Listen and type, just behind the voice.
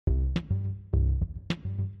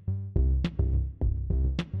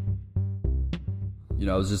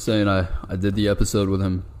I was just saying I did the episode with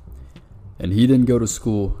him, and he didn't go to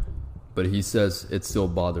school, but he says it still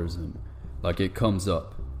bothers him. Like, it comes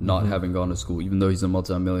up, not having gone to school, even though he's a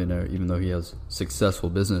multimillionaire, even though he has successful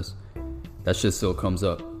business, that shit still comes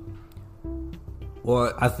up.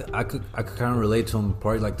 Well, I could kind of relate to him,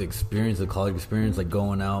 probably like the experience, the college experience, like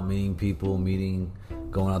going out, meeting people,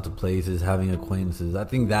 going out to places, having acquaintances. I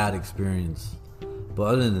think that experience. But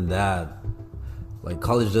other than that, like,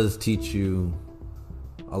 college does teach you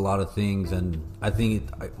a lot of things, and I think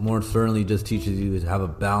it more certainly just teaches you to have a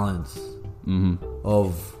balance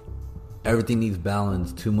of everything needs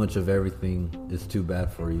balance. Too much of everything is too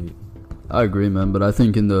bad for you. I agree, man, but I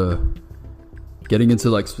think in the getting into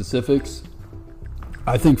like specifics,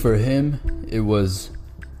 I think for him it was,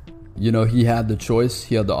 he had the choice,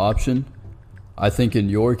 he had the option. I think in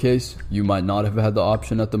your case, you might not have had the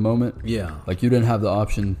option at the moment. Yeah. Like, you didn't have the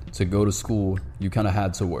option to go to school. You kind of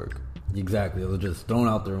had to work. Exactly. It was just thrown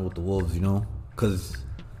out there with the wolves, because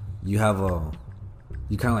you kind of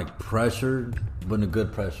like pressured, but in a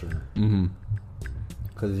good pressure.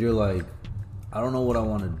 Because you're like, I don't know what I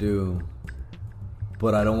want to do,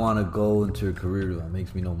 but I don't want to go into a career that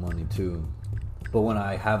makes me no money too. But when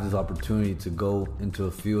I have this opportunity to go into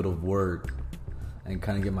a field of work and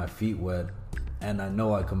kind of get my feet wet, and I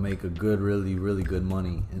know I can make a good, really, really good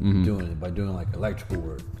money in doing it by doing like electrical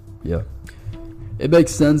work. Yeah. It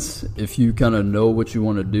makes sense if you kind of know what you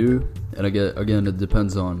want to do. And again, it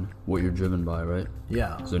depends on what you're driven by, right?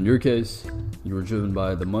 Yeah. So in your case, you were driven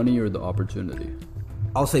by the money or the opportunity?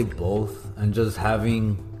 I'll say both. And just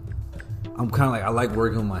I'm kind of like, I like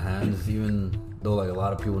working with my hands, even though like a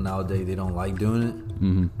lot of people nowadays, they don't like doing it.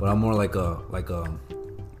 But I'm more like a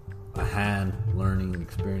hand learning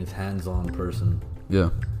experience, hands-on person. Yeah.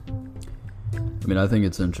 I mean, I think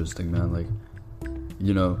it's interesting, man. Like,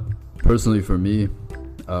 personally for me,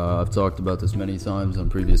 I've talked about this many times on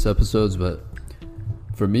previous episodes, but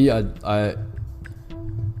for me, I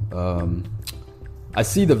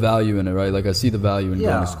see the value in it, right? Like, I see the value in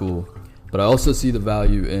going to school, but I also see the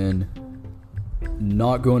value in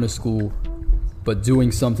not going to school, but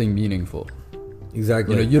doing something meaningful.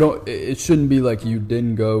 Exactly. It shouldn't be like you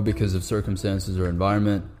didn't go because of circumstances or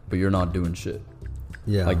environment, but you're not doing shit.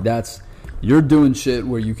 Yeah. Like, you're doing shit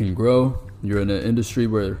where you can grow. You're in an industry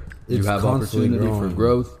where you have opportunity for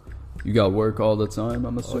growth. You got work all the time,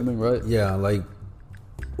 I'm assuming, right? Yeah, like,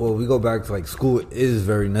 well, we go back to like school is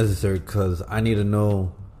very necessary because I need to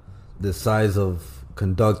know the size of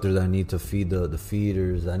conductor that I need to feed the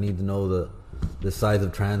feeders. I need to know the size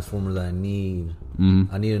of transformer that I need.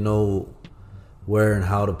 I need to know where and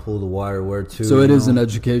how to pull the wire, where to. So it is an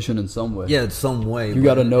education in some way. Yeah, in some way. You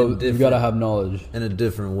gotta know. You gotta have knowledge in a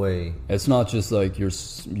different way. It's not just like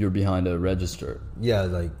you're behind a register. Yeah,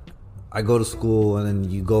 like I go to school and then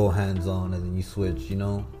you go hands on and then you switch.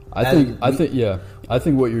 I think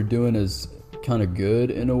what you're doing is kind of good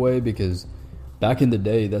in a way, because back in the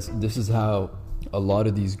day, this is how a lot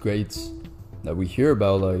of these greats that we hear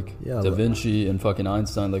about, like Da Vinci and fucking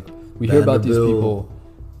Einstein, like we hear about these people.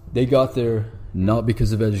 They got there not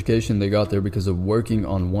because of education, they got there because of working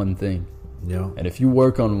on one thing. Yeah. And if you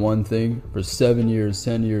work on one thing for 7 years,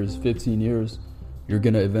 10 years, 15 years, you're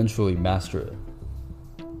going to eventually master it.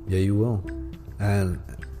 Yeah, you will. And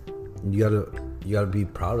you gotta be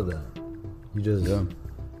proud of that.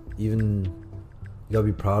 You gotta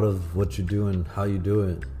be proud of what you do and how you do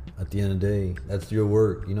it. At the end of the day, that's your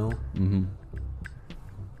work,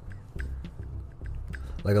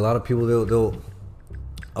 Like a lot of people,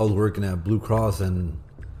 I was working at Blue Cross and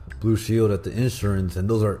Blue Shield at the insurance, and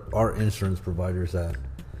those are our insurance providers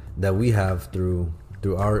that we have through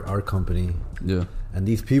our company. Yeah. And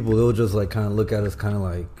these people, they'll just like kind of look at us kind of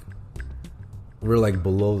like we're like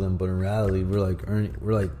below them, but in reality,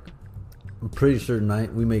 I'm pretty sure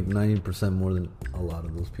we make 90% more than a lot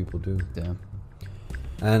of those people do. Damn.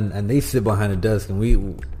 And they sit behind a desk, and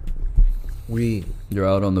we you're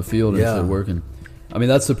out on the field and shit working. I mean,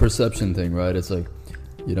 that's the perception thing, right? It's like,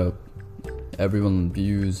 everyone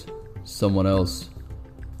views someone else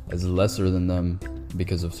as lesser than them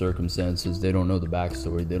because of circumstances. They don't know the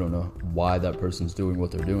backstory. They don't know why that person's doing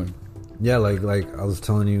what they're doing. Yeah, like I was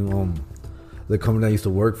telling you, the company I used to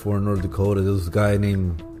work for in North Dakota, there was a guy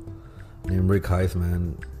named Rick Heiss,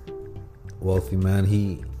 man, wealthy man.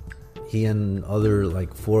 He and other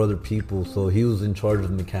like 4 other people. So he was in charge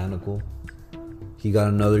of mechanical. He got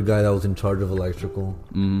another guy that was in charge of electrical.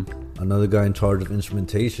 Another guy in charge of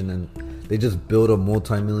instrumentation, and they just built a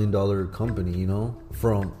multi-million-dollar company,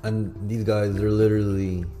 and these guys, they're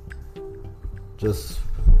literally just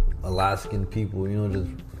Alaskan people,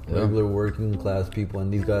 just regular working class people,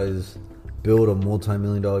 and these guys build a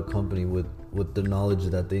multi-million-dollar company with the knowledge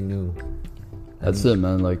that they knew. That's it,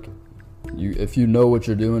 man. Like, if you know what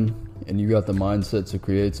you're doing and you got the mindset to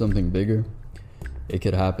create something bigger, it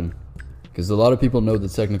could happen. Because a lot of people know the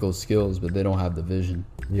technical skills, but they don't have the vision.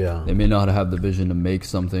 Yeah. They may not have the vision to make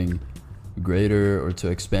something greater or to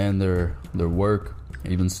expand their work,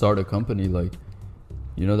 even start a company. Like,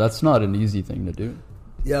 you know, that's not an easy thing to do.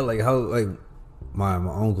 Yeah, like how, like, my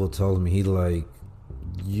uncle tells me, he like,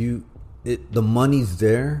 the money's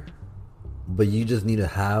there, but you just need to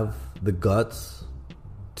have the guts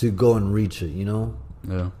to go and reach it, you know?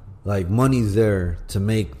 Yeah. Like, money's there to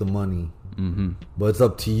make the money. Mm-hmm. But it's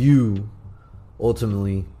up to you,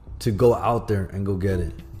 ultimately, to go out there and go get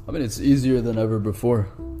it. I mean, it's easier than ever before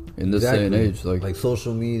in this day and age. Like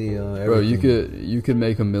social media, everything. Bro, you could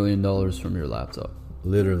make $1 million from your laptop.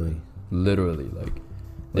 Literally. Like,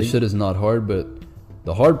 this shit is not hard, but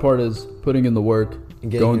the hard part is putting in the work,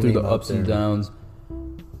 going through the ups and downs.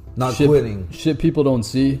 Not quitting. Shit people don't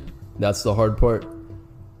see, that's the hard part.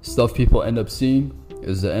 Stuff people end up seeing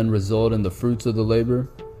is the end result and the fruits of the labor,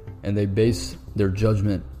 and they base their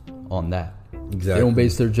judgment on that. Exactly. They don't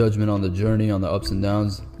base their judgment on the journey, on the ups and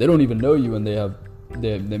downs. They don't even know you, and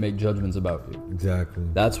they make judgments about you. Exactly.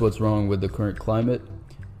 That's what's wrong with the current climate.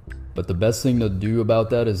 But the best thing to do about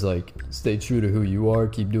that is, like, stay true to who you are,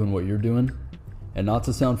 keep doing what you're doing, and not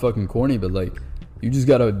to sound fucking corny, but like, you just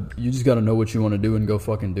gotta know what you want to do and go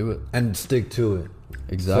fucking do it and stick to it.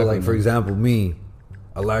 Exactly. So, like, for example, me,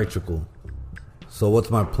 electrical. So what's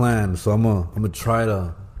my plan? So I'm gonna try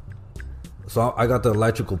to. So I got the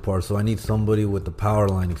electrical part, so I need somebody with the power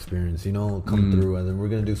line experience, you know, come through, and then we're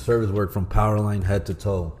gonna do service work from power line head to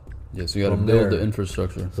toe. Yeah, so you gotta build the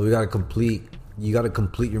infrastructure. So you gotta complete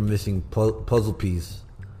your missing puzzle piece.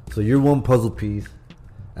 So you're one puzzle piece,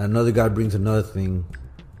 and another guy brings another thing,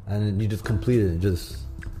 and then you just complete it.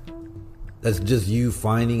 That's just you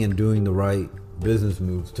finding and doing the right business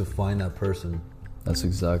moves to find that person. That's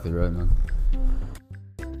exactly right, man.